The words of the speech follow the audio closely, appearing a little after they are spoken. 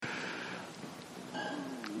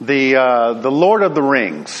The Lord of the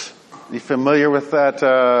Rings. You familiar with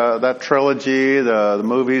that trilogy, the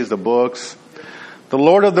movies, the books? The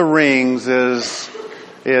Lord of the Rings is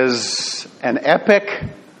an epic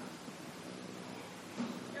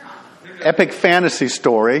fantasy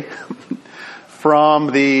story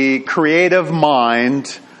from the creative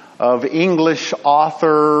mind of English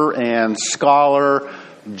author and scholar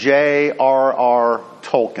J.R.R.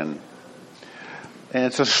 Tolkien. And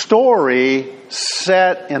it's a story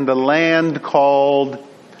set in the land called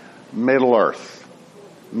Middle-earth.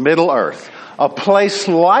 Middle-earth. A place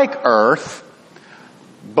like Earth,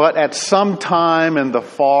 but at some time in the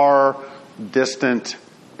far distant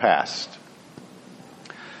past.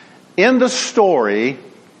 In the story,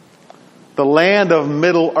 the land of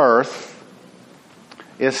Middle-earth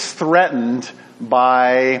is threatened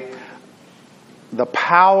by the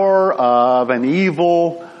power of an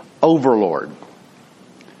evil overlord.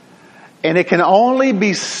 And it can only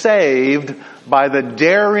be saved by the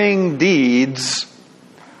daring deeds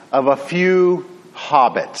of a few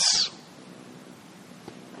hobbits.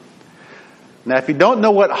 Now, if you don't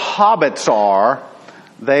know what hobbits are,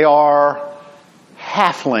 they are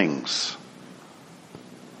halflings.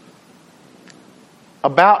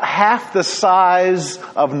 About half the size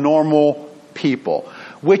of normal people,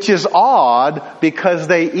 which is odd because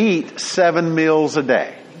they eat 7 meals a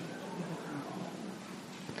day.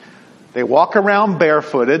 They walk around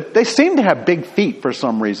barefooted. They seem to have big feet for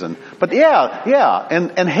some reason. But yeah,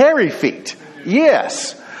 and hairy feet.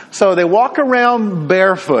 Yes. So they walk around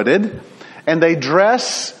barefooted and they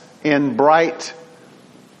dress in bright,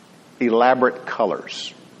 elaborate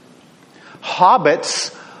colors.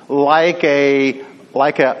 Hobbits like a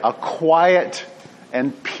quiet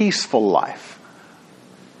and peaceful life.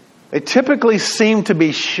 They typically seem to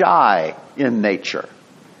be shy in nature.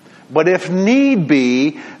 But if need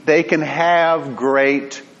be, they can have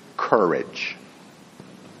great courage.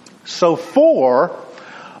 So 4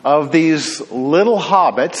 of these little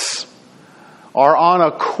hobbits are on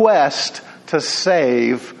a quest to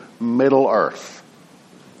save Middle-earth.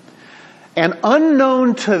 And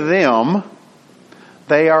unknown to them,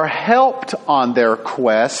 they are helped on their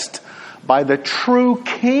quest by the true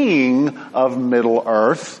king of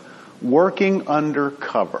Middle-earth working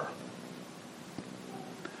undercover.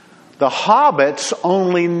 The hobbits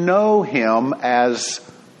only know him as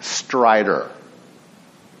Strider,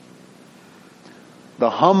 the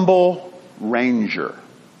humble ranger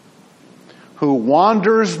who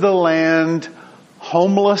wanders the land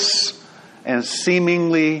homeless and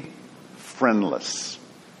seemingly friendless.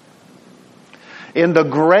 In the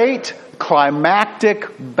great climactic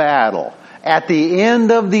battle at the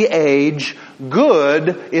end of the age,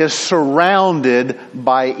 good is surrounded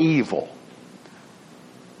by evil.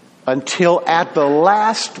 Until at the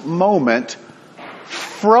last moment,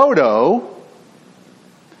 Frodo,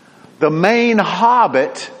 the main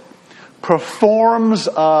hobbit, performs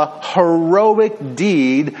a heroic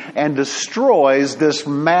deed and destroys this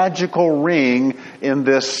magical ring in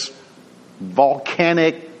this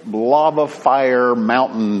volcanic lava fire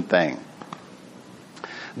mountain thing.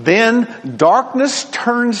 Then darkness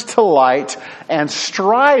turns to light and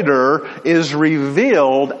Strider is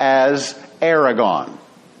revealed as Aragorn,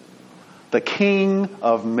 the king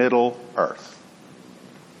of Middle-earth.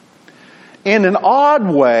 In an odd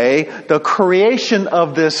way, the creation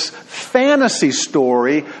of this fantasy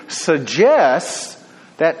story suggests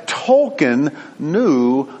that Tolkien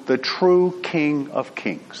knew the true King of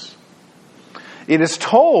Kings. It is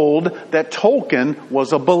told that Tolkien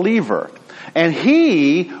was a believer, and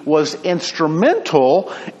he was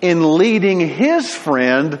instrumental in leading his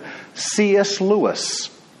friend C.S. Lewis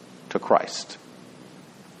to Christ.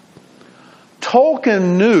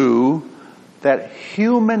 Tolkien knew that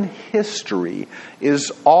human history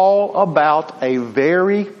is all about a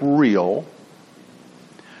very real,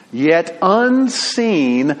 yet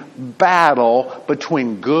unseen battle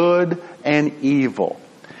between good and evil.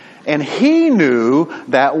 And he knew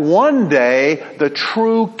that one day the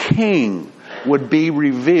true king would be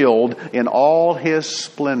revealed in all his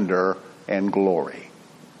splendor and glory.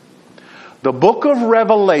 The book of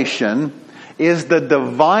Revelation is the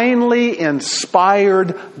divinely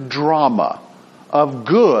inspired drama of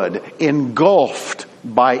good engulfed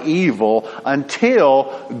by evil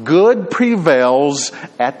until good prevails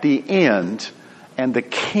at the end and the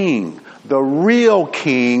king, the real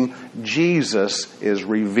king, Jesus, is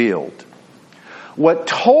revealed. What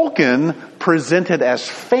Tolkien presented as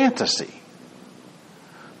fantasy,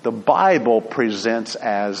 the Bible presents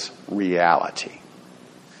as reality.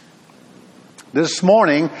 This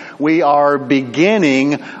morning, we are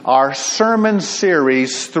beginning our sermon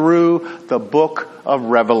series through the book of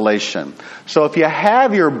Revelation. So if you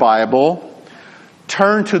have your Bible,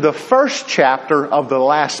 turn to the first chapter of the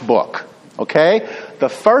last book. Okay? The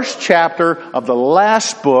first chapter of the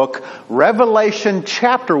last book, Revelation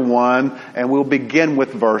chapter 1, and we'll begin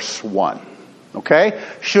with verse 1. Okay?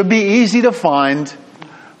 Should be easy to find.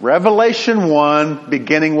 Revelation 1,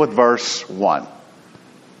 beginning with verse 1.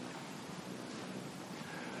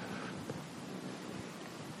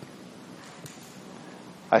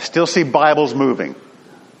 I still see Bibles moving.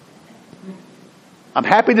 I'm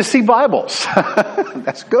happy to see Bibles.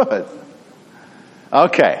 That's good.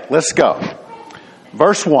 Okay, let's go.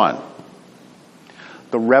 Verse 1.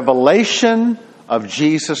 The revelation of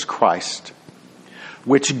Jesus Christ,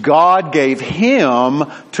 which God gave him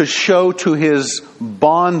to show to his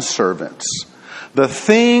bondservants the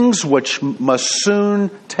things which must soon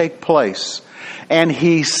take place. And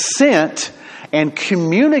he sent and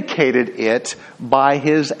communicated it by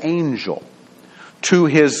his angel to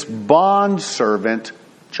his bondservant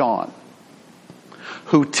John,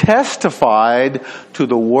 who testified to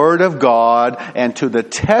the word of God and to the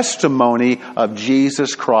testimony of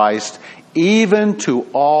Jesus Christ, even to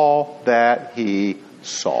all that he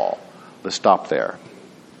saw. Let's stop there.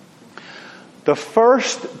 The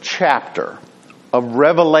first chapter of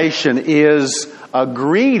Revelation is a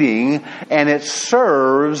greeting, and it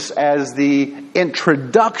serves as the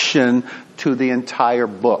introduction to the entire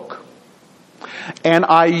book. And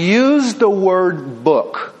I use the word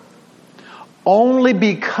book only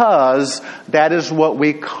because that is what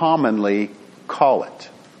we commonly call it.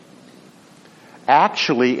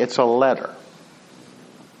 Actually, it's a letter.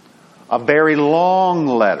 A very long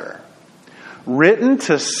letter. Written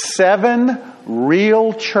to 7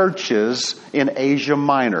 real churches in Asia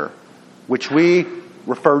Minor, which we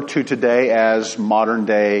refer to today as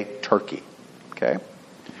modern-day Turkey. Okay?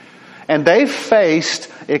 And they faced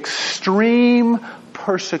extreme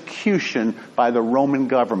persecution by the Roman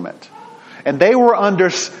government. And they were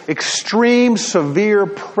under extreme, severe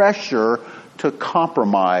pressure to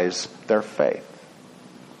compromise their faith.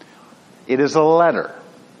 It is a letter.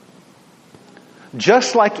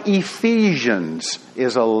 Just like Ephesians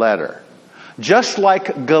is a letter. Just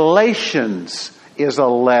like Galatians is a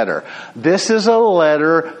letter. This is a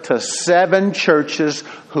letter to 7 churches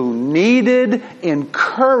who needed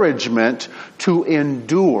encouragement to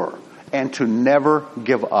endure and to never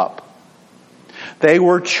give up. They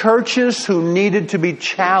were churches who needed to be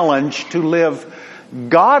challenged to live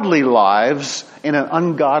godly lives in an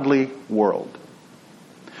ungodly world.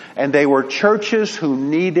 And they were churches who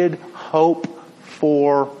needed hope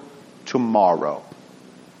for tomorrow.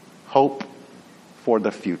 Hope for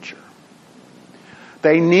the future.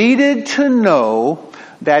 They needed to know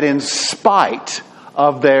that in spite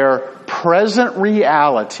of their present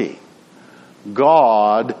reality,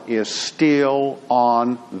 God is still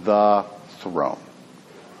on the throne.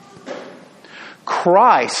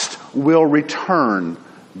 Christ will return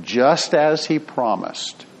just as he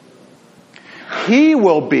promised. He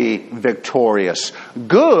will be victorious.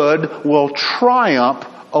 Good will triumph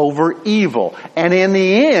over evil. And in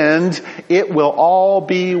the end, it will all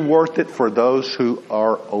be worth it for those who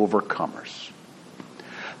are overcomers.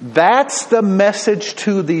 That's the message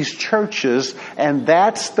to these churches, and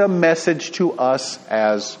that's the message to us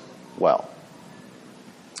as well.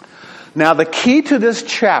 Now, the key to this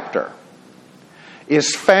chapter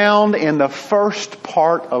is found in the first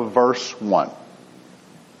part of verse 1,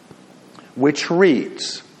 which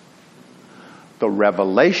reads, the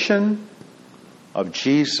revelation of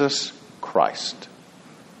Jesus Christ.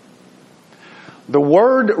 The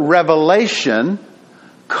word revelation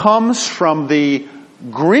comes from the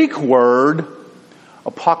Greek word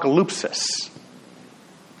apocalypsis.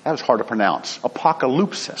 That was hard to pronounce.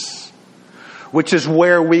 Apocalypsis. Which is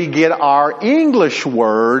where we get our English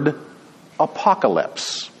word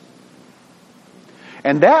apocalypse.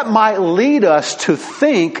 And that might lead us to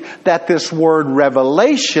think that this word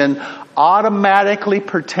revelation automatically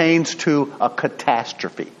pertains to a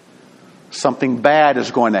catastrophe. Something bad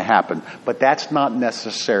is going to happen. But that's not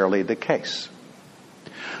necessarily the case.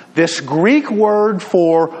 This Greek word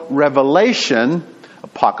for revelation,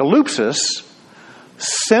 apocalypsis,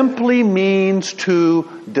 simply means to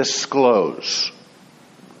disclose,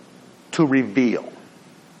 to reveal.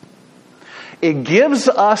 It gives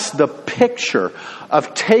us the picture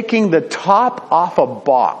of taking the top off a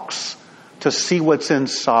box to see what's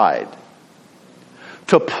inside.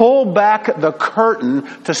 To pull back the curtain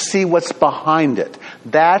to see what's behind it.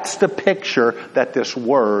 That's the picture that this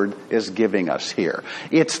word is giving us here.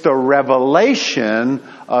 It's the revelation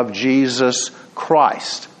of Jesus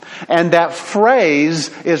Christ. And that phrase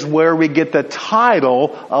is where we get the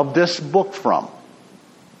title of this book from.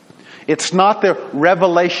 It's not the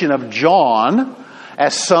revelation of John,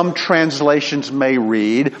 as some translations may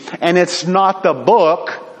read, and it's not the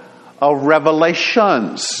book of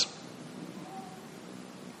Revelations.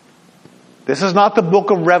 This is not the book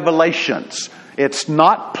of Revelations. It's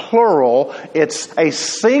not plural. It's a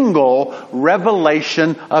single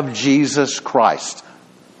revelation of Jesus Christ.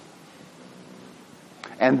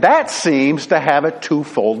 And that seems to have a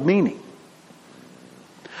twofold meaning.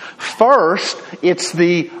 First, it's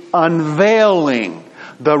the unveiling,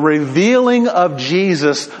 the revealing of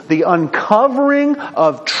Jesus, the uncovering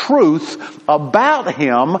of truth about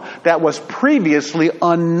Him that was previously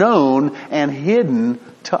unknown and hidden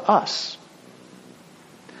to us.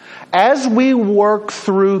 As we work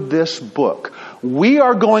through this book, we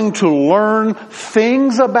are going to learn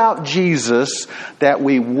things about Jesus that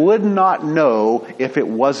we would not know if it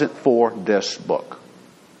wasn't for this book.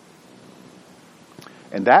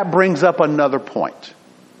 And that brings up another point.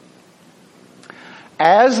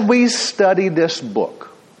 As we study this book,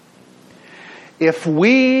 if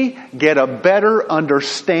we get a better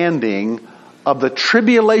understanding of the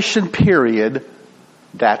tribulation period,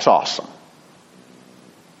 that's awesome.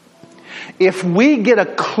 If we get a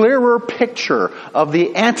clearer picture of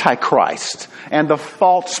the Antichrist and the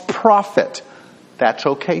false prophet, that's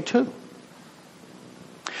okay too.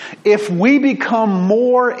 If we become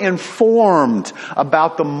more informed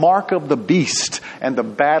about the mark of the beast and the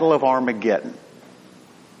battle of Armageddon,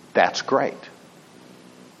 that's great.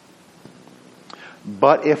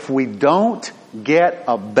 But if we don't get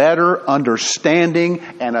a better understanding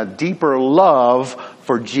and a deeper love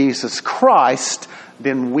for Jesus Christ,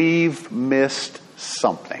 then we've missed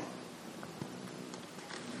something.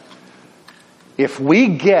 If we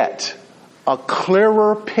get a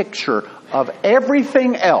clearer picture of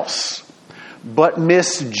everything else, but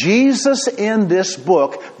miss Jesus in this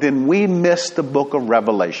book, then we miss the book of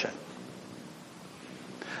Revelation.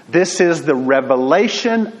 This is the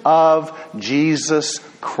revelation of Jesus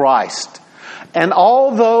Christ. And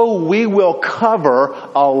although we will cover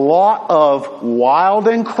a lot of wild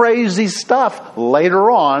and crazy stuff later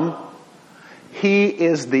on, He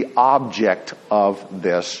is the object of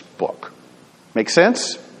this book. Make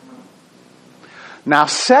sense? Now,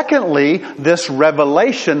 secondly, this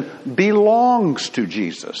revelation belongs to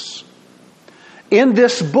Jesus. In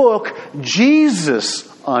this book, Jesus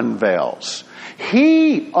unveils.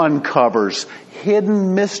 He uncovers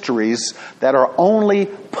hidden mysteries that are only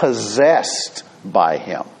possessed by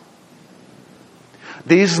Him.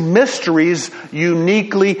 These mysteries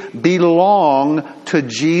uniquely belong to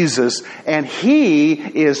Jesus, and He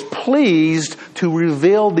is pleased to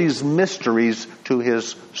reveal these mysteries to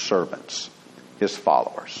His servants, His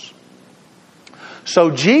followers. So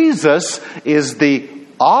Jesus is the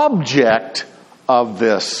object of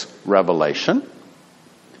this revelation,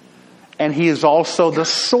 and He is also the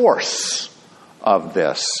source of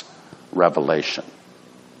this revelation.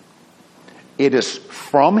 It is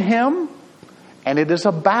from Him, and it is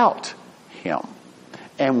about Him.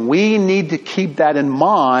 And we need to keep that in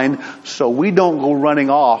mind so we don't go running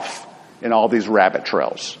off in all these rabbit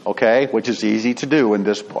trails, okay? Which is easy to do in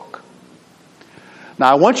this book.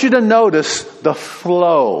 Now, I want you to notice the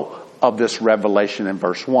flow of this revelation in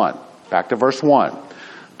verse 1. Back to verse 1.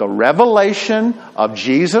 The revelation of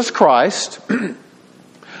Jesus Christ,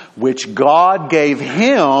 which God gave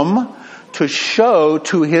Him to show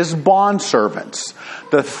to His bondservants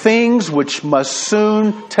the things which must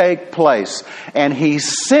soon take place. And He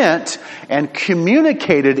sent and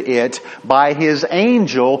communicated it by His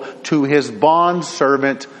angel to His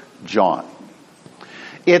bondservant John.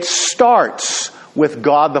 It starts with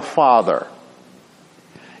God the Father.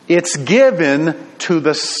 It's given to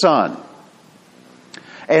the Son.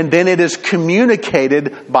 And then it is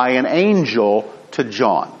communicated by an angel to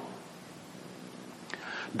John.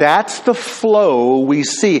 That's the flow we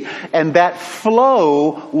see. And that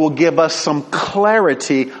flow will give us some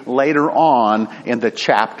clarity later on in the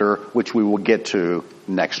chapter, which we will get to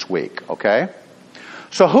next week. Okay?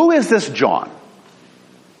 So who is this John?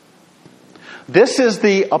 This is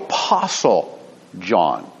the Apostle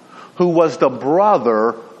John, who was the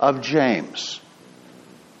brother of James.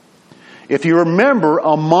 If you remember,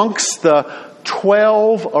 amongst the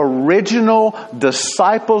 12 original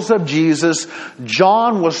disciples of Jesus,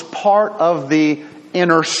 John was part of the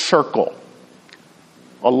inner circle,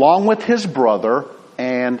 along with his brother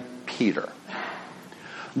and Peter.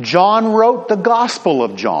 John wrote the Gospel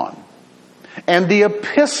of John and the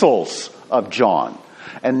epistles of John.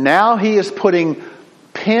 And now he is putting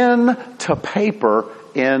pen to paper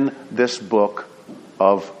in this book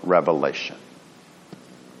of Revelation.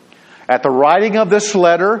 At the writing of this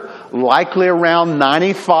letter, likely around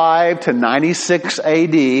 95 to 96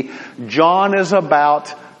 AD, John is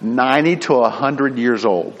about 90 to 100 years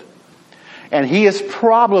old. And he is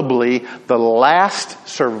probably the last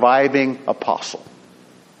surviving apostle,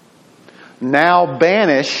 now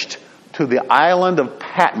banished to the island of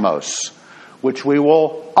Patmos, which we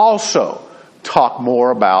will also talk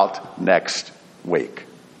more about next week.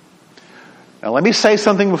 Now let me say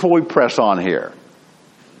something before we press on here.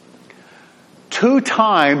 2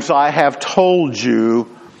 times I have told you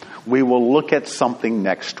we will look at something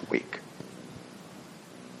next week.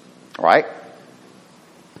 All right?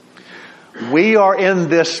 We are in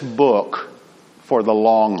this book for the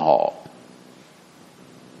long haul.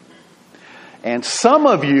 And some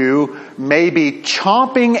of you may be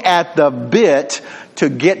chomping at the bit to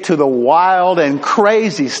get to the wild and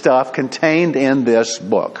crazy stuff contained in this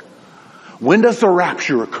book. When does the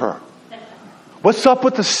rapture occur? What's up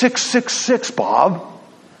with the 666, Bob?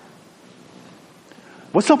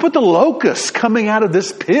 What's up with the locusts coming out of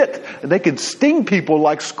this pit? And they can sting people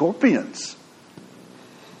like scorpions.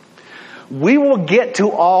 We will get to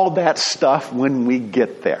all that stuff when we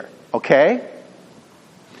get there. Okay?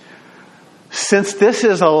 Since this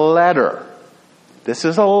is a letter,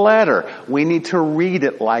 we need to read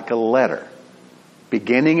it like a letter.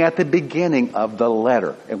 Beginning at the beginning of the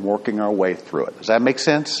letter and working our way through it. Does that make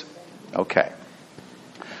sense? Okay.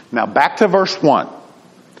 Now back to verse 1.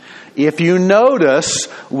 If you notice,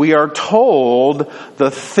 we are told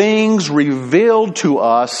the things revealed to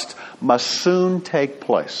us must soon take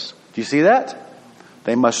place. Do you see that?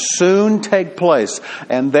 They must soon take place.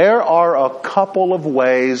 And there are a couple of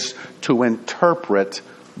ways to interpret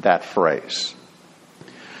that phrase.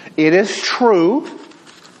 It is true,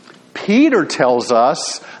 Peter tells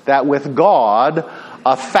us that with God,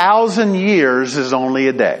 1,000 years is only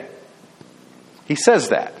a day. He says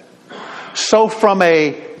that. So from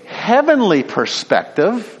a heavenly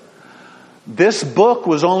perspective, this book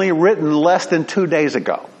was only written less than 2 days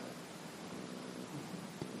ago.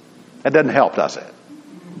 That doesn't help, does it?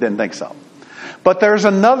 Didn't think so. But there's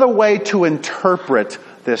another way to interpret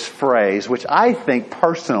this phrase, which I think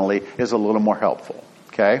personally is a little more helpful.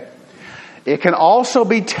 Okay? It can also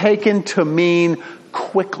be taken to mean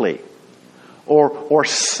quickly or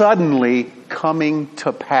suddenly coming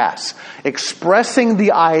to pass, expressing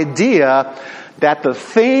the idea that the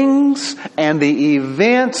things and the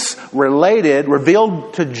events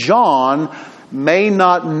revealed to John may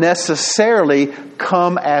not necessarily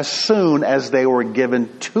come as soon as they were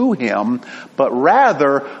given to him, but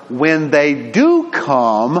rather when they do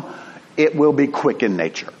come, it will be quick in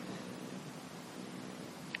nature.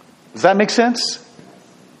 Does that make sense?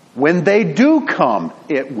 When they do come,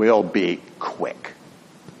 it will be quick.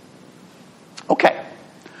 Okay,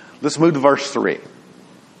 let's move to verse 3.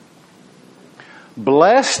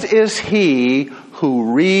 Blessed is he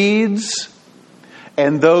who reads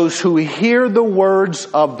and those who hear the words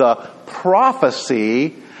of the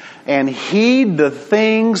prophecy and heed the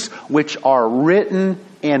things which are written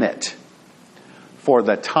in it, for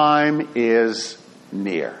the time is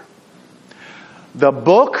near. The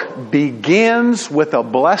book begins with a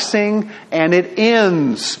blessing and it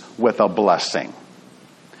ends with a blessing.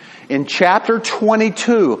 In chapter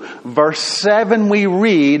 22, verse 7, we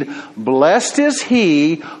read, "Blessed is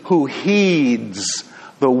he who heeds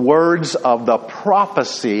the words of the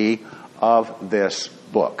prophecy of this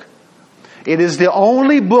book." It is the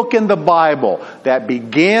only book in the Bible that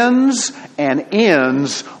begins and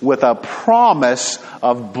ends with a promise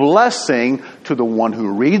of blessing to the one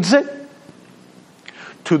who reads it,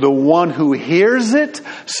 to the one who hears it,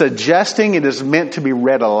 suggesting it is meant to be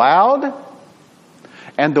read aloud,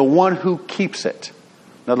 and the one who keeps it.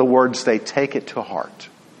 In other words, they take it to heart.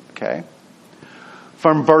 Okay?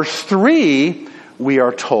 From verse 3, we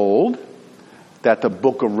are told that the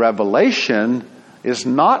book of Revelation is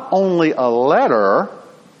not only a letter,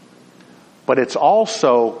 but it's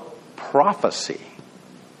also prophecy,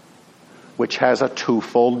 which has a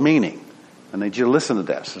twofold meaning. I need you to listen to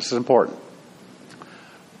this. This is important.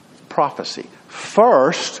 Prophecy.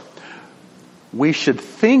 First, we should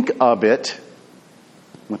think of it,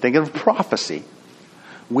 when thinking of prophecy,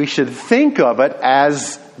 we should think of it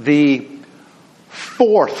as the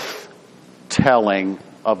fourth telling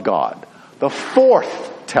of God. The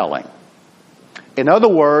fourth telling. In other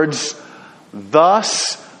words,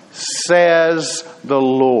 thus says the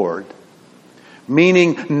Lord.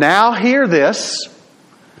 Meaning, now hear this,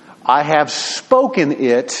 I have spoken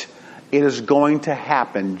it, it is going to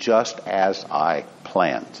happen just as I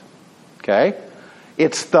planned. Okay?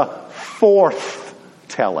 It's the fourth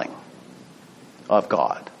telling of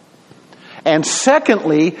God. And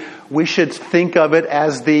secondly, we should think of it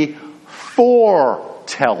as the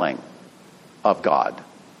foretelling of God.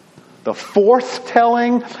 The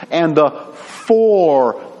forthtelling and the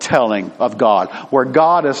foretelling of God, where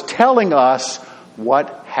God is telling us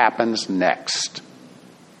what happens next.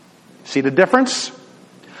 See the difference?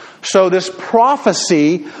 So this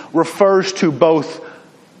prophecy refers to both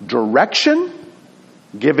direction,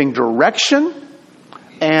 giving direction,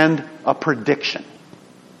 and a prediction,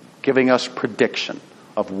 giving us prediction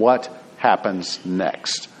of what happens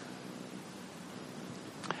next.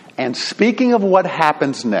 And speaking of what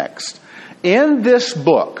happens next, in this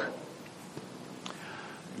book,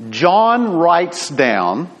 John writes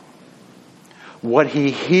down what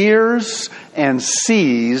he hears and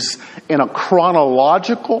sees in a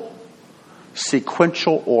chronological,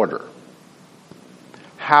 sequential order.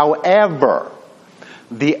 However,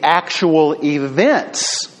 the actual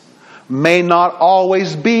events may not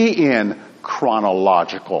always be in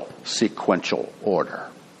chronological, sequential order.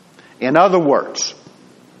 In other words,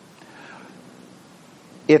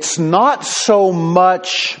 it's not so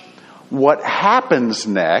much what happens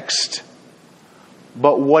next,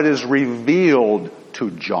 but what is revealed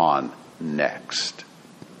to John next.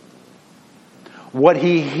 What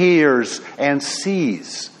he hears and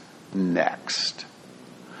sees next.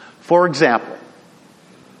 For example,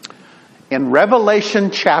 in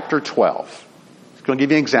Revelation chapter 12, I'm going to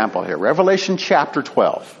give you an example here. Revelation chapter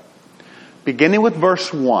 12, beginning with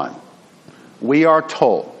verse 1, we are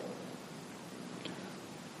told,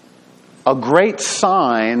 a great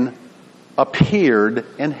sign appeared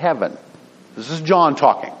in heaven. This is John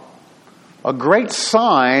talking. A great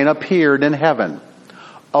sign appeared in heaven.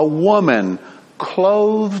 A woman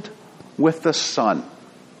clothed with the sun.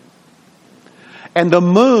 And the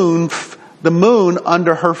moon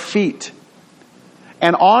under her feet.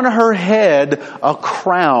 And on her head a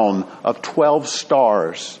crown of 12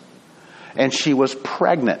 stars. And she was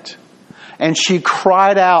pregnant. And she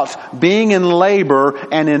cried out, being in labor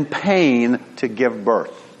and in pain to give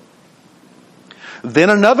birth. Then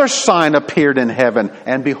another sign appeared in heaven,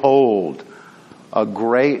 and behold, a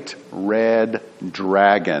great red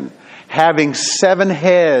dragon, having 7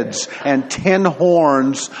 heads and 10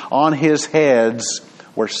 horns. On his heads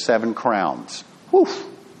were 7 crowns. Whew.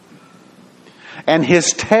 And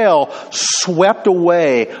his tail swept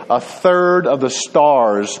away 1/3 of the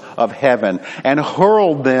stars of heaven and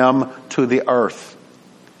hurled them to the earth.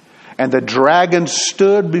 And the dragon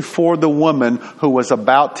stood before the woman who was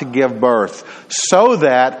about to give birth, so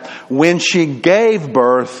that when she gave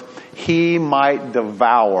birth, he might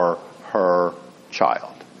devour her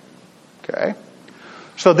child. Okay?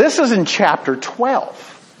 So this is in chapter 12.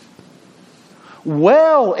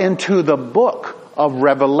 Well into the book of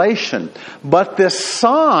Revelation. But this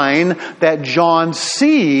sign that John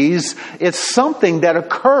sees is something that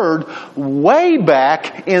occurred way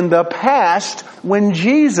back in the past when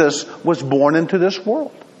Jesus was born into this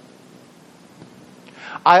world.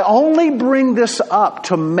 I only bring this up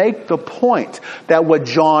to make the point that what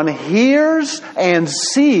John hears and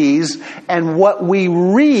sees and what we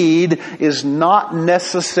read is not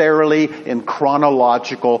necessarily in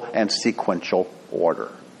chronological and sequential order.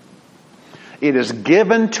 It is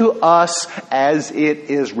given to us as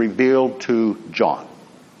it is revealed to John,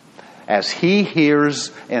 as he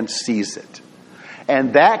hears and sees it.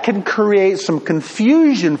 And that can create some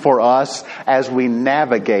confusion for us as we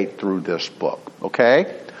navigate through this book.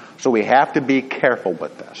 Okay? So we have to be careful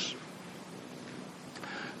with this.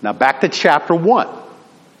 Now back to chapter 1,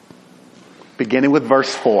 beginning with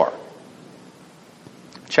verse 4.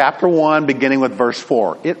 Chapter 1, beginning with verse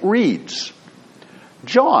 4. It reads,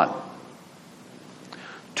 John,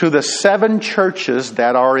 to the 7 churches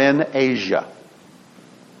that are in Asia,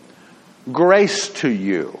 grace to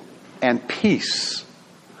you and peace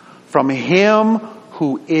from him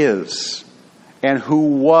who is and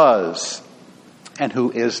who was and who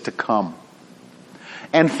is to come,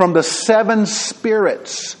 and from the 7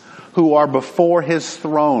 spirits who are before his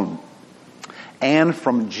throne, and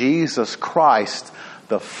from Jesus Christ,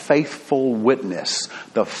 the faithful witness,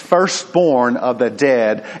 the firstborn of the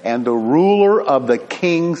dead, and the ruler of the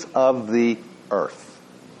kings of the earth.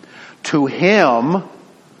 To him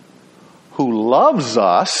who loves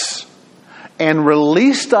us and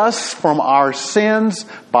released us from our sins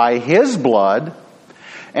by his blood,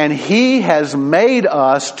 and he has made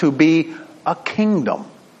us to be a kingdom,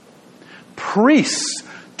 priests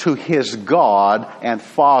to his God and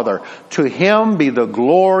Father. To him be the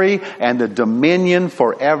glory and the dominion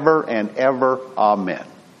forever and ever. Amen.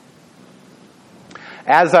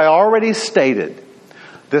 As I already stated,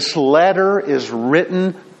 this letter is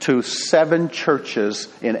written to 7 churches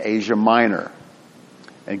in Asia Minor.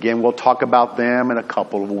 Again, we'll talk about them in a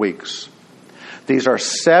couple of weeks. These are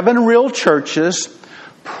 7 real churches,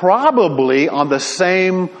 probably on the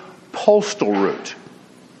same postal route.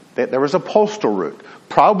 There was a postal route,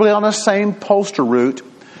 probably on the same postal route,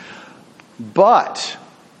 but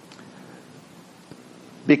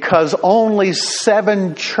because only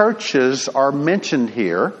 7 churches are mentioned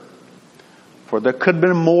here, for there could have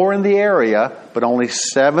been more in the area, but only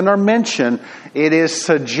 7 are mentioned, it is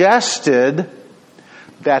suggested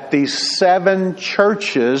that these 7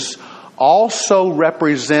 churches also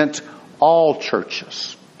represent all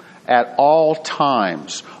churches at all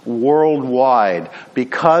times, worldwide,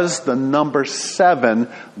 because the number 7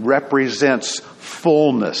 represents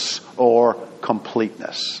fullness or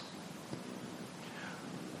completeness.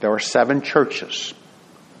 There are 7 churches.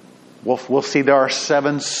 We'll see there are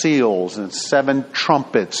 7 seals and 7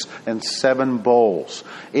 trumpets and 7 bowls.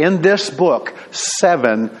 In this book,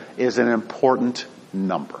 7 is an important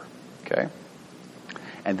number. Okay?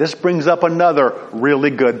 And this brings up another really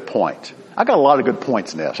good point. I got a lot of good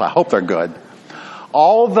points in this. I hope they're good.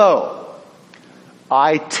 Although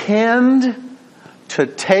I tend to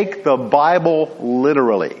take the Bible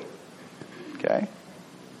literally. Okay?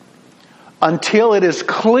 Until it is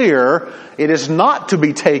clear it is not to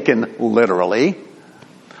be taken literally,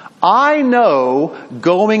 I know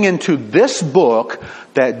going into this book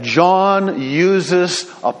that John uses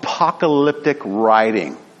apocalyptic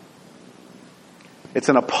writing. It's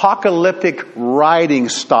an apocalyptic writing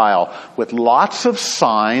style with lots of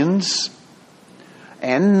signs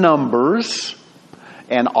and numbers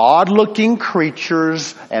and odd-looking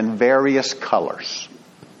creatures and various colors.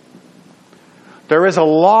 There is a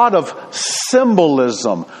lot of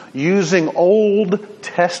symbolism using Old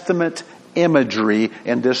Testament imagery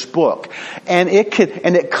in this book. And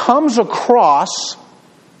it comes across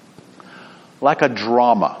like a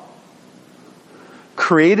drama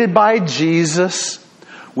created by Jesus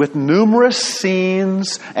with numerous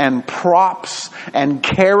scenes and props and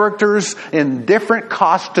characters in different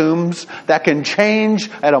costumes that can change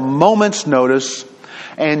at a moment's notice.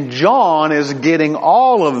 And John is getting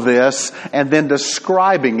all of this and then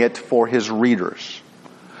describing it for his readers.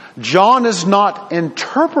 John is not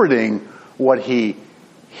interpreting what he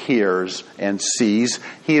hears and sees.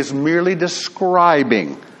 He is merely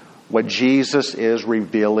describing what Jesus is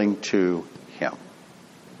revealing to him.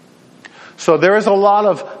 So there is a lot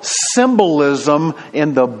of symbolism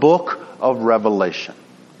in the book of Revelation.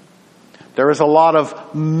 There is a lot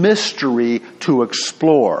of mystery to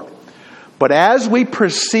explore. But as we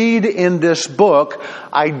proceed in this book,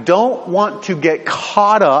 I don't want to get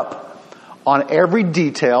caught up on every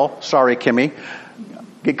detail. Sorry, Kimmy.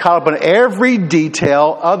 Get caught up on every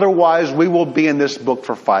detail. Otherwise, we will be in this book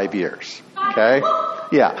for 5 years. Okay?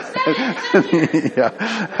 Yeah.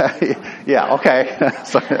 Yeah, okay.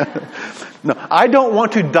 No, I don't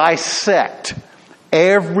want to dissect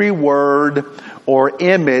every word or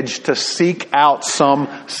image to seek out some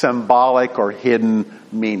symbolic or hidden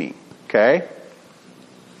meaning. Okay?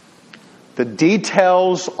 The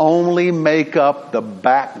details only make up the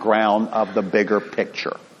background of the bigger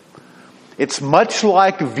picture. It's much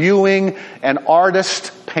like viewing an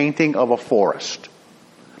artist's painting of a forest.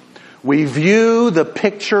 We view the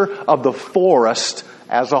picture of the forest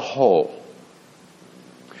as a whole.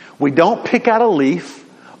 We don't pick out a leaf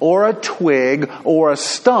or a twig or a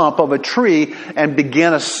stump of a tree and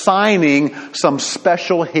begin assigning some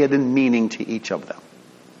special hidden meaning to each of them.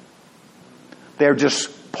 They're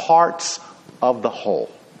just parts of the whole.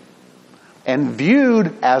 And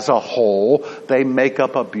viewed as a whole, they make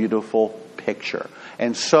up a beautiful picture.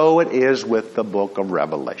 And so it is with the book of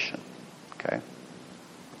Revelation. Okay?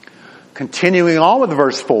 Continuing on with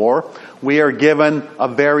verse 4, we are given a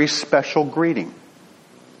very special greeting.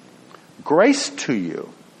 Grace to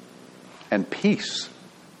you and peace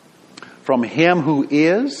from him who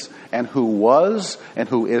is and who was and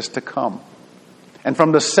who is to come, and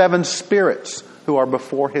from the 7 spirits who are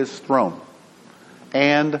before his throne,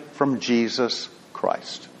 and from Jesus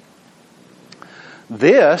Christ.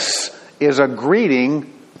 This is a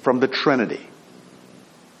greeting from the Trinity,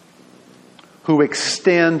 who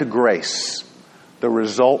extend grace, the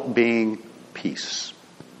result being peace.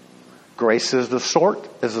 Grace is the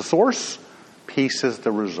source, peace is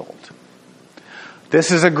the result.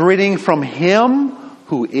 This is a greeting from him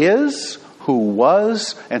who is, who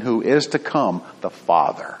was, and who is to come, the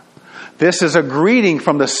Father. This is a greeting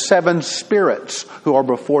from the 7 spirits who are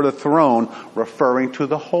before the throne, referring to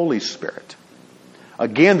the Holy Spirit.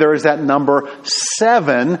 Again, there is that number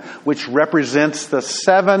 7, which represents the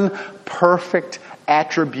 7 perfect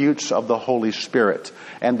attributes of the Holy Spirit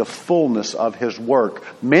and the fullness of His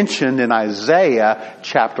work mentioned in Isaiah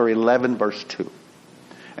chapter 11, verse 2.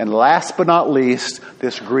 And last but not least,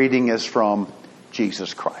 this greeting is from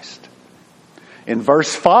Jesus Christ. In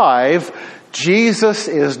verse 5, Jesus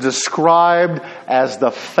is described as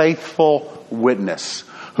the faithful witness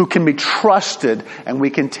who can be trusted, and we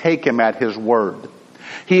can take Him at His word.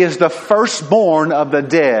 He is the firstborn of the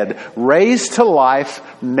dead, raised to life,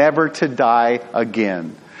 never to die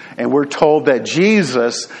again. And we're told that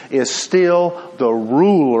Jesus is still the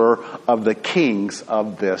ruler of the kings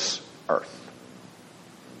of this earth.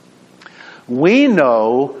 We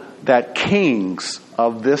know that kings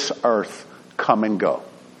of this earth come and go.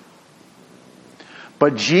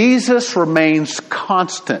 But Jesus remains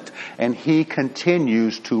constant, and He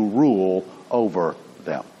continues to rule over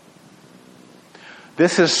them.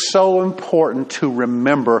 This is so important to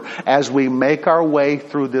remember as we make our way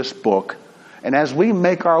through this book and as we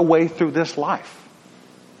make our way through this life.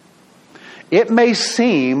 It may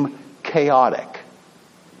seem chaotic.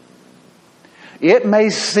 It may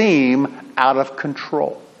seem out of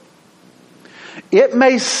control. It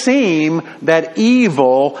may seem that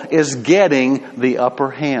evil is getting the upper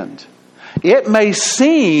hand. It may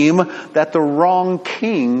seem that the wrong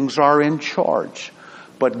kings are in charge.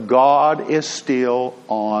 But God is still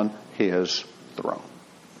on His throne.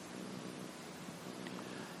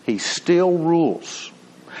 He still rules.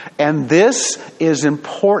 And this is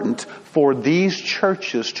important for these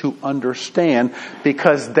churches to understand,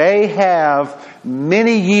 because they have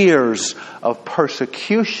many years of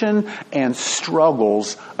persecution and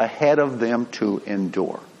struggles ahead of them to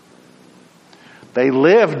endure. They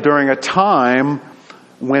lived during a time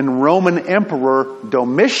when Roman Emperor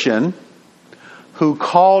Domitian, who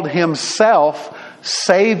called himself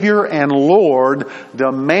Savior and Lord,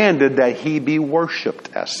 demanded that He be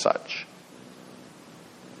worshipped as such.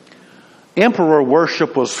 Emperor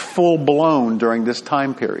worship was full-blown during this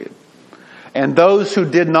time period. And those who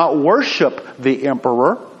did not worship the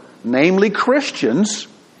emperor, namely Christians,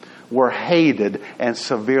 were hated and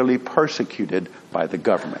severely persecuted by the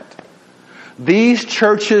government. These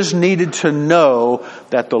churches needed to know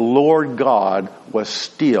that the Lord God was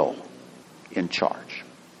still in charge,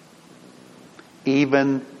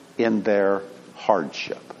 even in their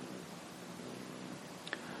hardship.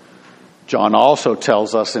 John also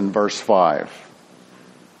tells us in verse 5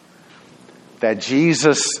 that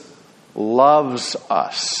Jesus loves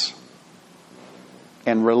us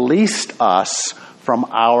and released us from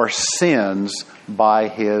our sins by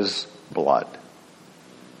His blood.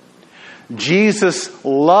 Jesus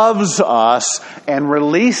loves us and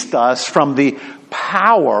released us from the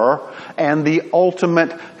power and the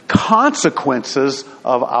ultimate consequences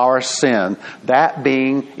of our sin, that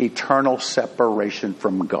being eternal separation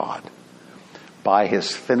from God, by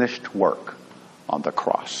His finished work on the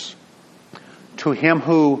cross. To Him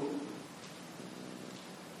who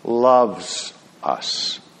loves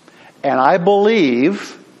us. And I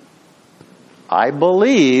believe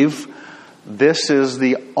this is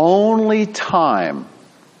the only time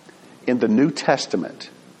in the New Testament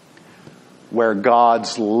where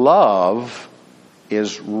God's love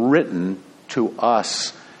is written to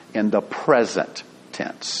us in the present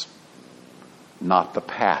tense, not the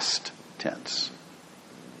past tense.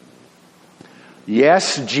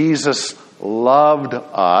 Yes, Jesus loved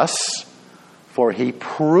us, for He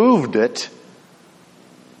proved it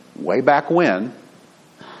way back when,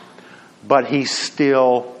 but He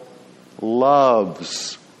still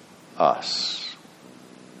loves us.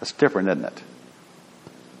 That's different, isn't it?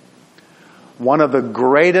 One of the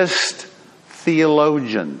greatest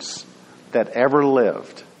theologians that ever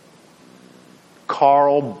lived,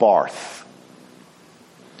 Karl Barth,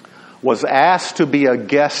 was asked to be a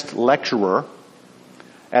guest lecturer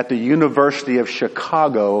at the University of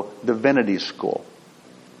Chicago Divinity School.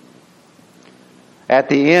 At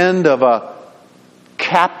the end of a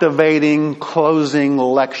captivating closing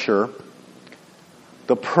lecture,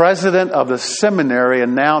 the president of the seminary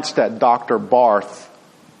announced that Dr. Barth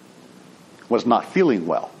was not feeling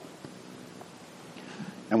well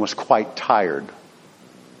and was quite tired.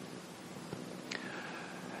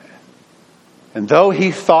 And though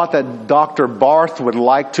he thought that Dr. Barth would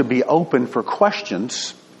like to be open for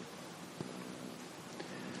questions,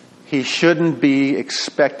 he shouldn't be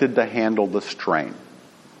expected to handle the strain.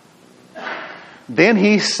 Then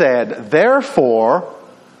he said, "Therefore,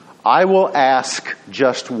 I will ask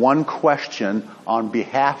just one question on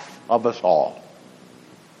behalf of us all."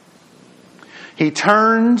 He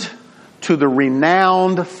turned to the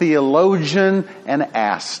renowned theologian and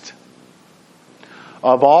asked,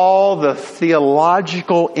 of all the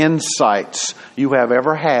theological insights you have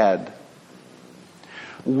ever had,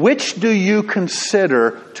 which do you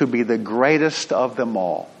consider to be the greatest of them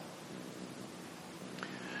all?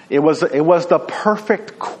 It was the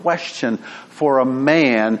perfect question for a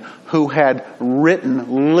man who had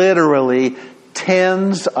written literally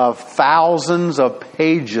tens of thousands of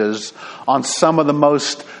pages on some of the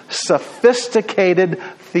most sophisticated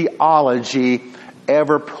theology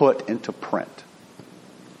ever put into print.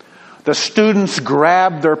 The students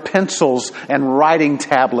grabbed their pencils and writing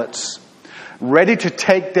tablets, ready to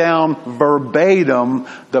take down verbatim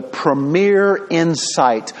the premier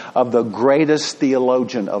insight of the greatest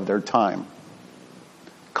theologian of their time.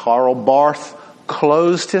 Karl Barth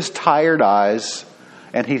closed his tired eyes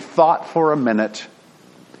and he thought for a minute,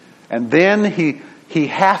 and then he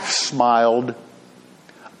half smiled,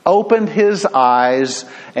 opened his eyes,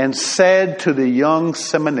 and said to the young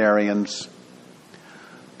seminarians,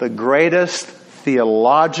 "The greatest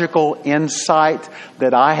theological insight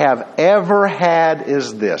that I have ever had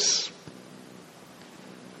is this: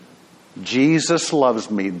 Jesus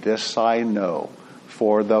loves me, this I know,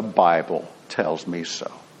 for the Bible tells me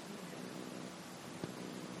so."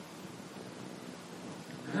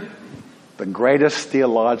 The greatest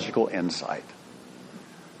theological insight.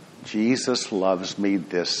 Jesus loves me,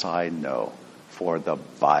 this I know, for the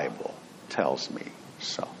Bible tells me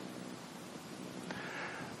so.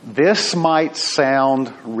 This might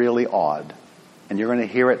sound really odd, and you're going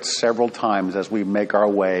to hear it several times as we make our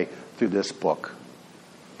way through this book.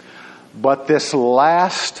 But this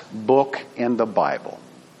last book in the Bible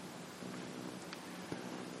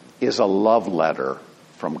is a love letter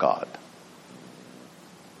from God.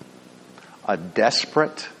 A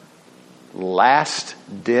desperate,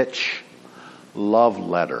 last-ditch love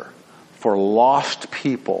letter for lost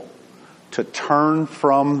people to turn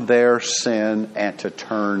from their sin and to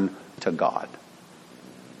turn to God.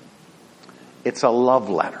 It's a love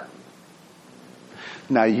letter.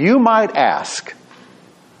 Now you might ask,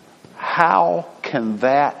 how can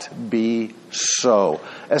that be so?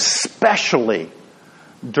 Especially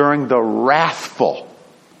during the wrathful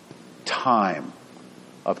time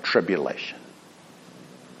of tribulation.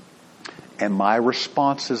 And my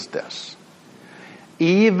response is this: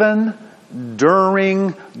 even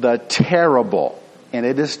during the terrible, and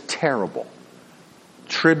it is terrible,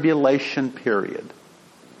 tribulation period,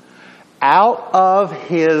 out of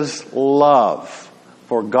His love,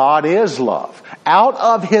 for God is love, out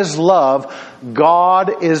of His love,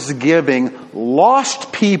 God is giving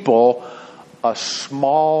lost people a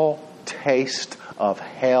small taste of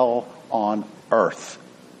hell on earth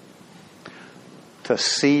to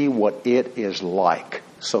see what it is like,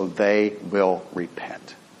 so they will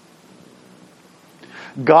repent.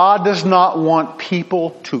 God does not want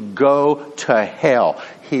people to go to hell.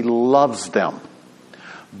 He loves them.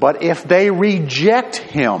 But if they reject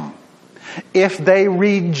Him, if they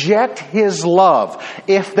reject His love,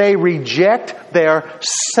 if they reject their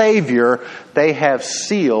Savior, they have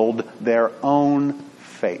sealed their own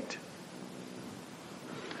fate.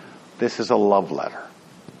 This is a love letter.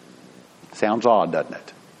 Sounds odd, doesn't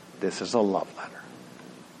it? This is a love letter.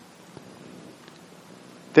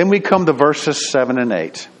 Then we come to verses 7 and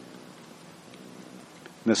 8.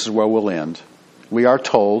 This is where we'll end. We are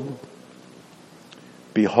told,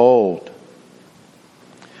 "Behold,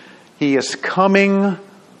 He is coming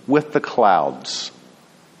with the clouds,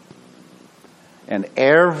 and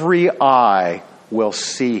every eye will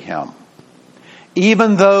see Him,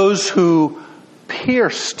 even those who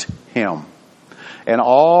pierced Him, and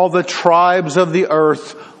all the tribes of the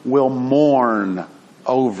earth will mourn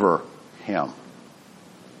over Him.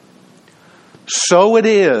 So it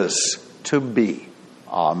is to be.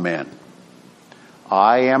 Amen.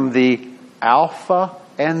 I am the Alpha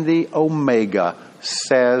and the Omega,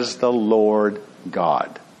 says the Lord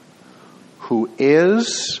God, who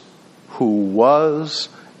is, who was,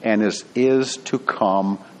 and is to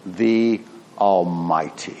come, the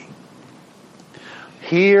Almighty."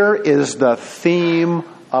 Here is the theme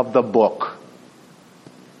of the book.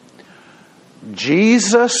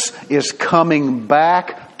 Jesus is coming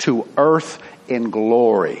back to earth in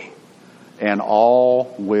glory, and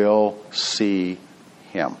all will see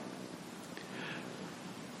Him.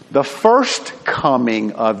 The first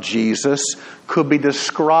coming of Jesus could be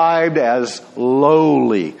described as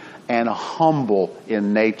lowly and humble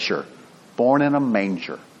in nature, born in a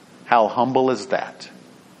manger. How humble is that?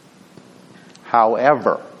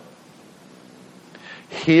 However,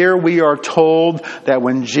 here we are told that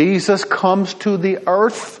when Jesus comes to the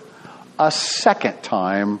earth a second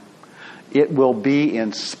time, it will be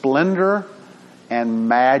in splendor and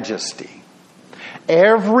majesty.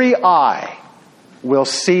 Every eye will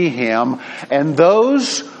see him, and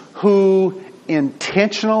those who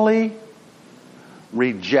intentionally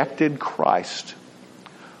rejected Christ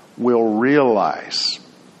will realize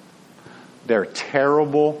their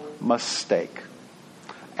terrible mistake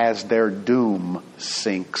as their doom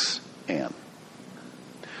sinks in.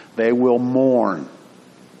 They will mourn.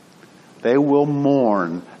 They will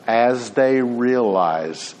mourn as they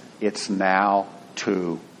realize it's now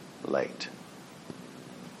too late.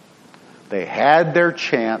 They had their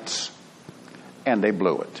chance and they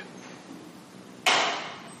blew it.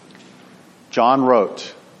 John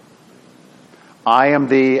wrote, I am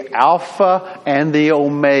the Alpha and the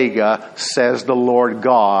Omega, says the Lord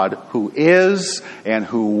God, who is and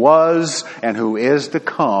who was and who is to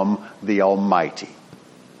come, the Almighty.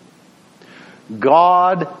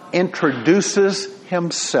 God introduces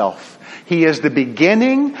himself. He is the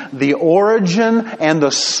beginning, the origin, and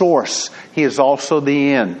the source. He is also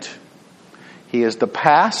the end. He is the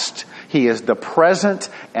past, he is the present,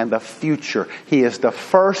 and the future. He is the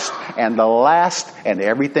first and the last and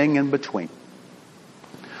everything in between.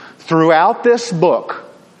 Throughout this book,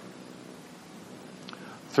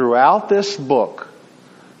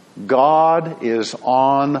 God is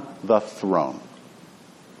on the throne.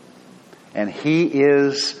 And he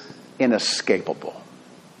is inescapable.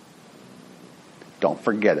 Don't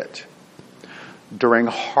forget it. During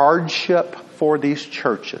hardship for these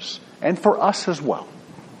churches, and for us as well,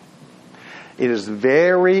 it is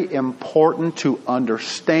very important to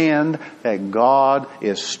understand that God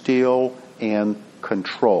is still in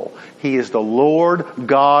control. He is the Lord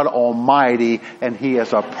God Almighty, and he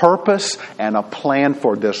has a purpose and a plan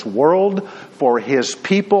for this world, for his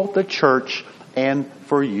people, the church, and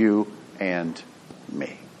for you and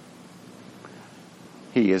me.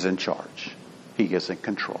 He is in charge. He is in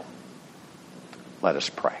control. Let us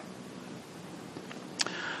pray.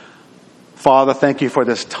 Father, thank you for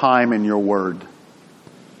this time in your word.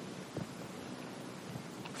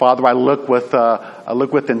 Father, I look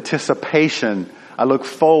with anticipation. I look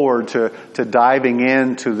forward to diving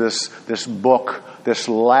into this book, this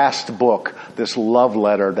last book, this love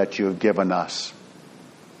letter that you have given us.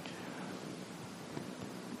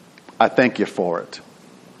 I thank you for it.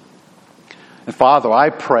 And Father, I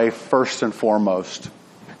pray first and foremost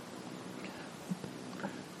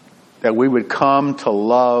that we would come to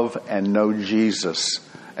love and know Jesus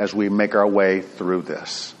as we make our way through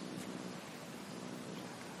this.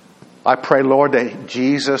 I pray, Lord, that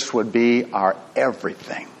Jesus would be our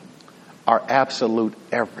everything, our absolute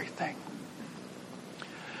everything.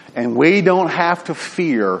 And we don't have to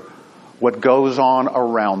fear what goes on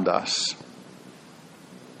around us.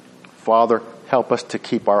 Father, help us to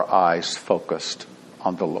keep our eyes focused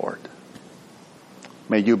on the Lord.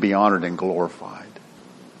 May you be honored and glorified.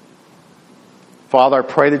 Father, I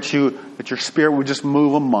pray that your Spirit would just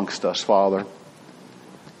move amongst us, Father.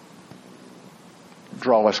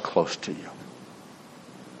 Draw us close to you.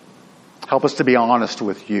 Help us to be honest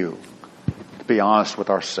with you, to be honest with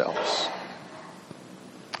ourselves.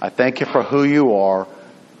 I thank you for who you are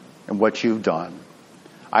and what you've done.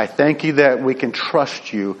 I thank you that we can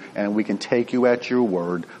trust you and we can take you at your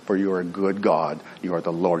word, for you are a good God. You are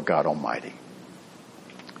the Lord God Almighty.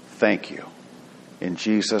 Thank you. In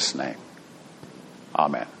Jesus' name.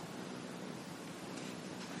 Amen.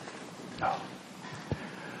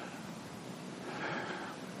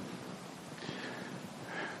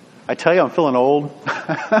 I tell you, I'm feeling old.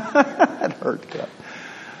 That hurt.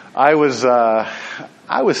 I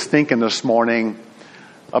was thinking this morning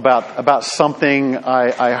about something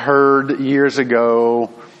I heard years ago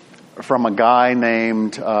from a guy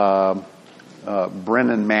named Brennan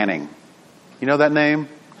Manning. You know that name?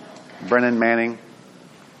 Brennan Manning.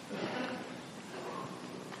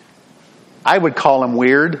 I would call him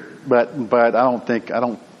weird, but I don't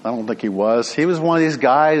think he was. He was one of these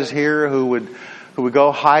guys here who would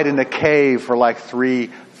go hide in a cave for like three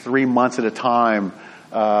months at a time.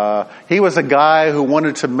 He was a guy who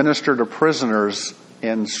wanted to minister to prisoners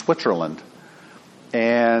in Switzerland.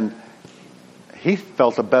 And he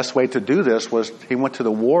felt the best way to do this was he went to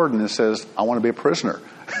the warden and says, I want to be a prisoner.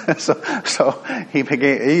 so he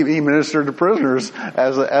ministered to prisoners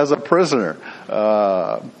as a prisoner.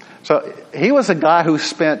 So he was a guy who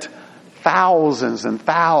spent thousands and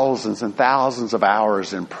thousands and thousands of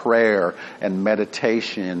hours in prayer and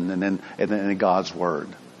meditation and in God's Word.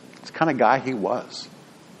 It's the kind of guy he was.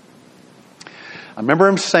 I remember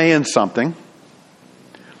him saying something.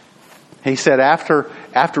 He said after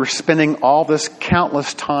spending all this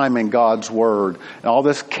countless time in God's Word and all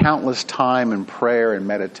this countless time in prayer and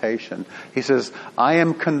meditation, he says, I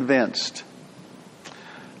am convinced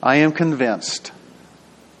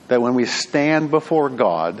that when we stand before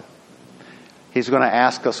God, He's going to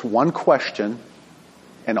ask us one question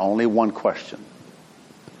and only one question.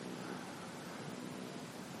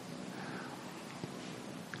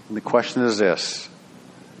 And the question is this.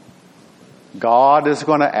 God is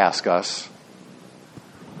going to ask us,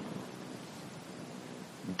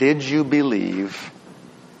 did you believe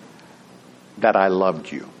that I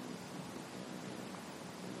loved you?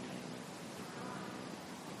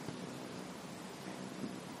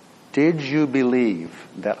 Did you believe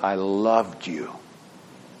that I loved you?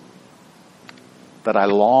 That I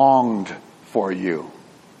longed for you?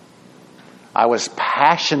 I was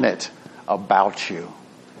passionate about you.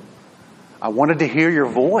 I wanted to hear your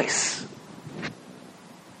voice.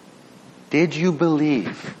 Did you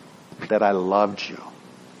believe that I loved you?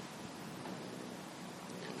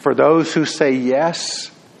 For those who say yes,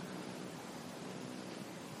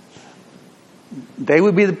 they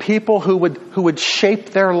would be the people who would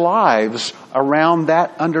shape their lives around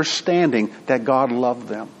that understanding that God loved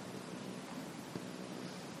them.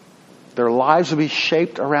 Their lives would be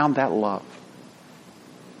shaped around that love.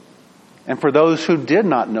 And for those who did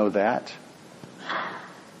not know that,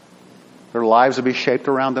 their lives would be shaped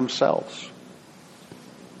around themselves.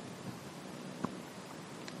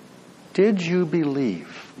 Did you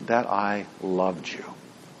believe that I loved you?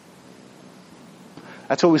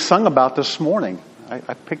 That's what we sung about this morning.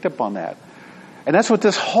 I picked up on that. And that's what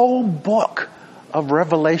this whole book of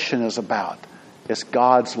Revelation is about. It's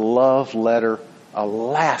God's love letter, a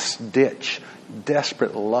last-ditch,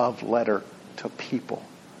 desperate love letter to people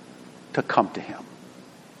to come to Him.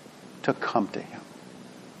 To come to Him.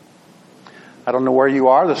 I don't know where you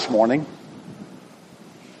are this morning.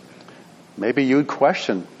 Maybe you'd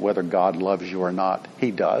question whether God loves you or not.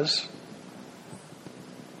 He does.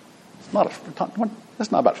 It's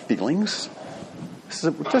not about feelings. This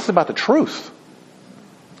is about the truth.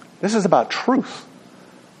 This is about truth.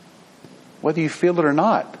 Whether you feel it or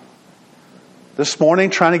not. This morning,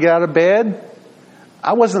 trying to get out of bed,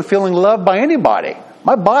 I wasn't feeling loved by anybody.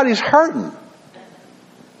 My body's hurting.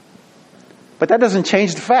 But that doesn't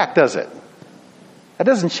change the fact, does it? That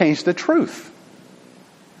doesn't change the truth.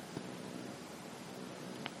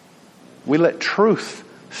 We let truth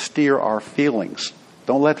steer our feelings.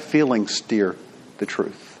 Don't let feelings steer the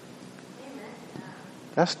truth.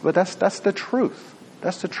 That's the truth.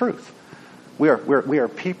 That's the truth. We are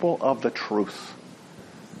people of the truth.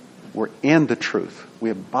 We're in the truth. We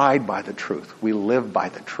abide by the truth. We live by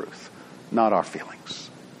the truth, not our feelings.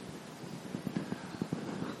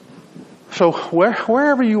 So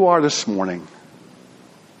wherever you are this morning,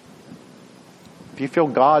 if you feel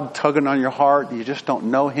God tugging on your heart, you just don't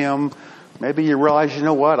know Him, maybe you realize, you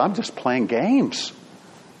know what, I'm just playing games.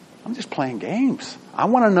 I'm just playing games. I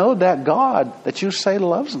want to know that God that you say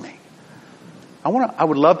loves me. I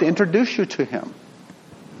would love to introduce you to Him.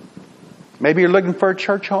 Maybe you're looking for a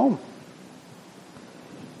church home.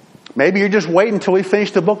 Maybe you're just waiting until we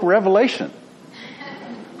finish the book of Revelation.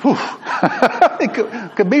 Whew.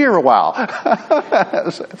 It could be here a while.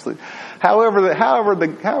 However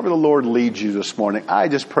the Lord leads you this morning, I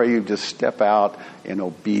just pray you just step out in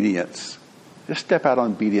obedience. Just step out in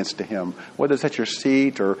obedience to Him. Whether it's at your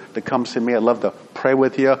seat or to come see me, I'd love to pray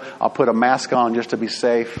with you. I'll put a mask on just to be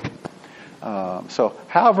safe. So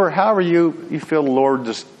however you feel the Lord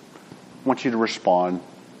just wants you to respond,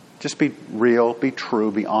 just be real, be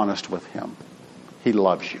true, be honest with Him. He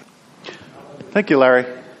loves you. Thank you, Larry.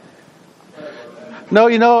 No,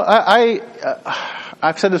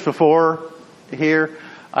 I've said this before here.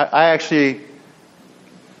 I actually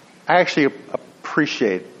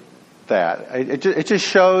appreciate that. It just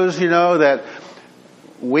shows, that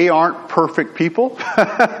we aren't perfect people,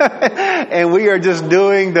 and we are just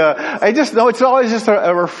doing it's always just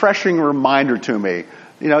a refreshing reminder to me.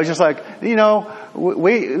 It's just like,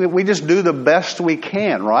 we just do the best we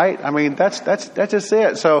can, right? I mean, that's just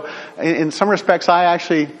it. So in some respects,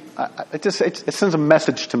 it sends a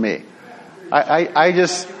message to me. I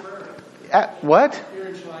just, what?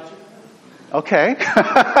 Okay.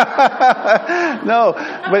 No,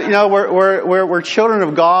 but we're children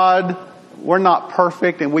of God. We're not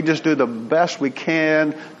perfect, and we just do the best we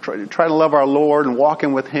can. Try to love our Lord and walk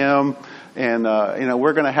in with Him. And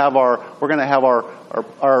we're going to have our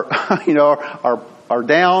our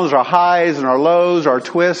downs, our highs, and our lows, our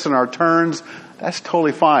twists and our turns. That's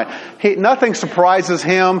totally fine. Nothing surprises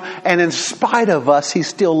Him, and in spite of us, He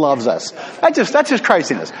still loves us. That's just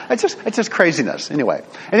craziness. It's just craziness. Anyway,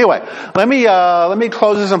 let me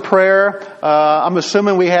close this in prayer. I'm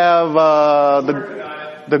assuming we have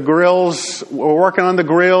the grills. We're working on the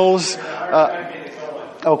grills.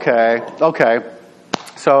 Okay.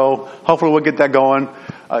 So hopefully we'll get that going.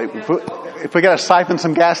 If we got to siphon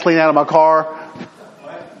some gasoline out of my car,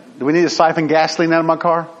 do we need to siphon gasoline out of my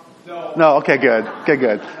car? No. Okay, good.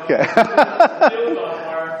 Okay.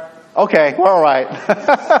 Okay, we're all right.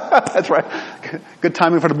 That's right. Good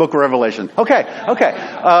timing for the book of Revelation. Okay.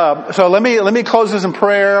 So let me close this in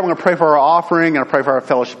prayer. I'm going to pray for our offering and I pray for our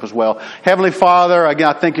fellowship as well. Heavenly Father, again,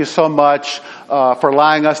 I thank you so much for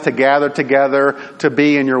allowing us to gather together to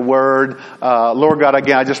be in your word. Lord God,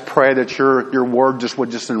 again, I just pray that your word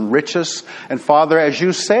would just enrich us. And Father, as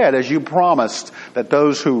you said, as you promised, that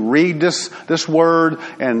those who read this word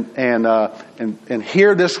and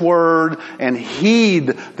hear this word and heed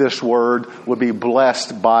this word would be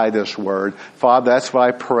blessed by this word. Father, that's what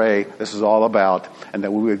I pray this is all about, and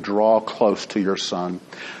that we would draw close to your Son.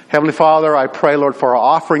 Heavenly Father, I pray, Lord, for our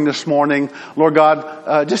offering this morning. Lord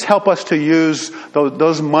God, just help us to use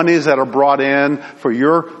those monies that are brought in for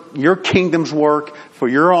your kingdom's work, for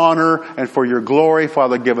your honor and for your glory.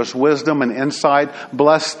 Father, give us wisdom and insight.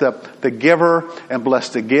 Bless the giver and bless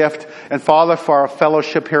the gift. And Father, for our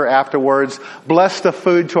fellowship here afterwards, bless the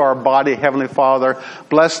food to our body, Heavenly Father.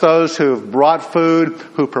 Bless those who have brought food,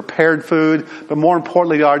 who prepared food. But more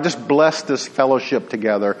importantly, God, just bless this fellowship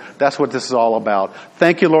together. That's what this is all about.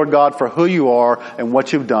 Thank you, Lord God, for who you are and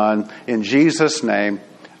what you've done. In Jesus' name,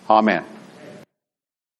 amen.